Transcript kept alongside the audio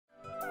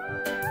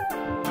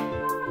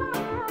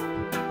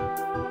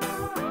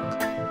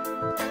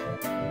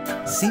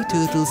Sea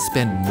turtles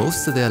spend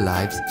most of their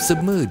lives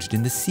submerged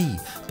in the sea,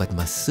 but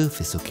must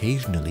surface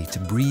occasionally to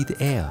breathe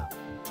air.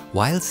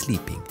 While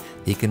sleeping,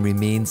 they can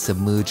remain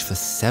submerged for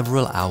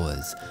several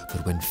hours,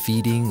 but when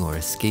feeding or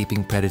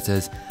escaping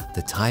predators,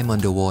 the time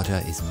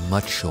underwater is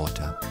much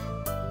shorter.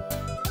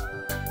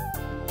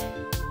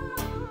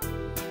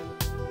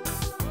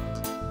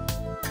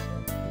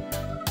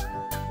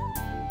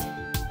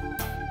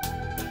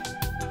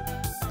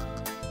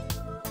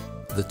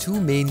 The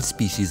two main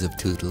species of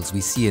turtles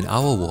we see in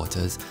our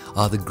waters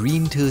are the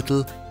green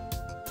turtle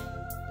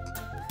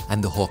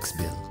and the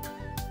hawksbill.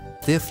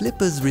 Their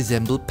flippers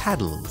resemble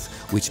paddles,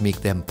 which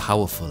make them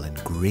powerful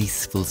and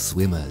graceful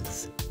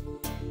swimmers.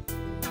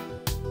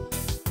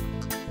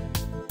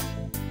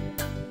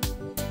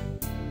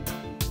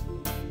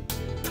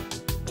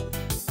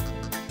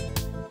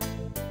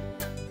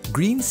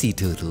 Green sea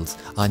turtles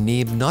are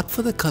named not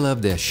for the color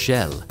of their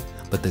shell,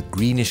 but the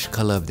greenish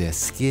color of their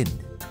skin.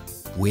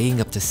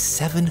 Weighing up to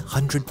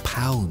 700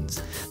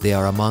 pounds, they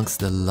are amongst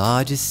the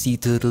largest sea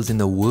turtles in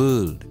the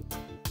world.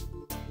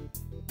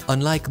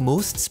 Unlike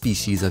most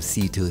species of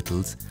sea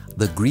turtles,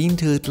 the green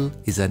turtle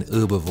is an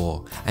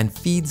herbivore and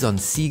feeds on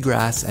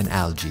seagrass and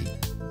algae.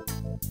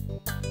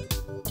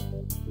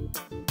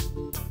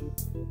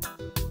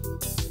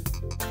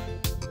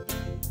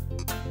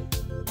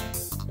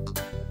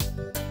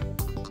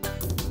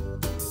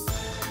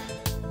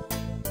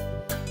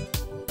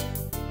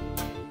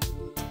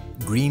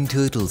 Green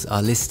turtles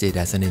are listed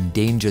as an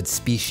endangered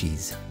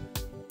species,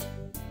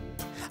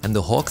 and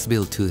the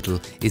hawksbill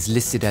turtle is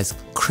listed as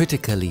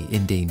critically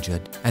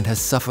endangered and has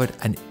suffered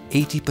an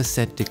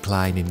 80%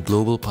 decline in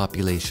global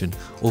population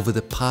over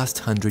the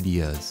past 100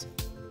 years.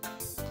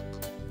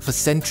 For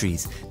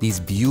centuries, these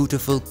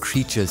beautiful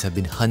creatures have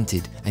been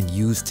hunted and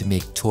used to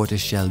make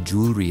tortoiseshell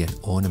jewelry and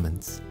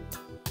ornaments.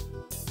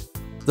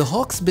 The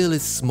hawksbill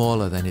is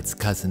smaller than its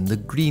cousin, the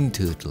green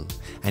turtle,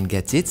 and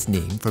gets its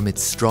name from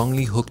its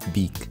strongly hooked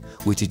beak,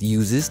 which it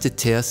uses to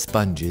tear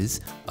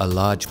sponges, a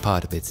large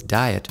part of its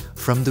diet,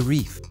 from the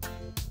reef.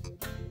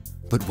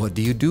 But what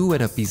do you do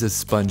when a piece of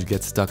sponge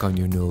gets stuck on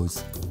your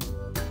nose?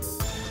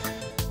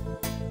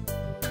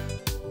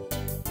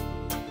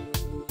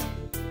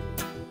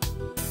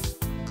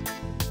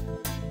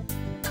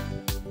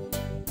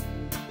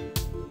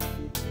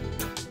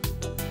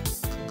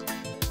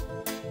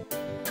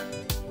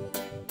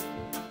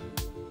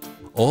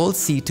 All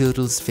sea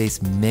turtles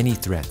face many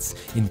threats,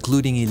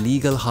 including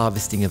illegal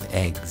harvesting of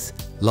eggs,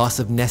 loss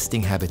of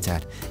nesting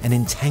habitat, and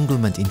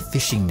entanglement in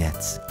fishing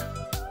nets.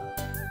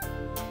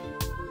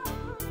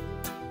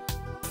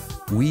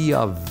 We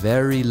are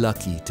very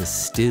lucky to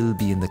still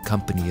be in the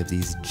company of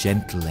these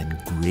gentle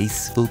and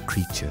graceful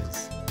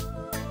creatures.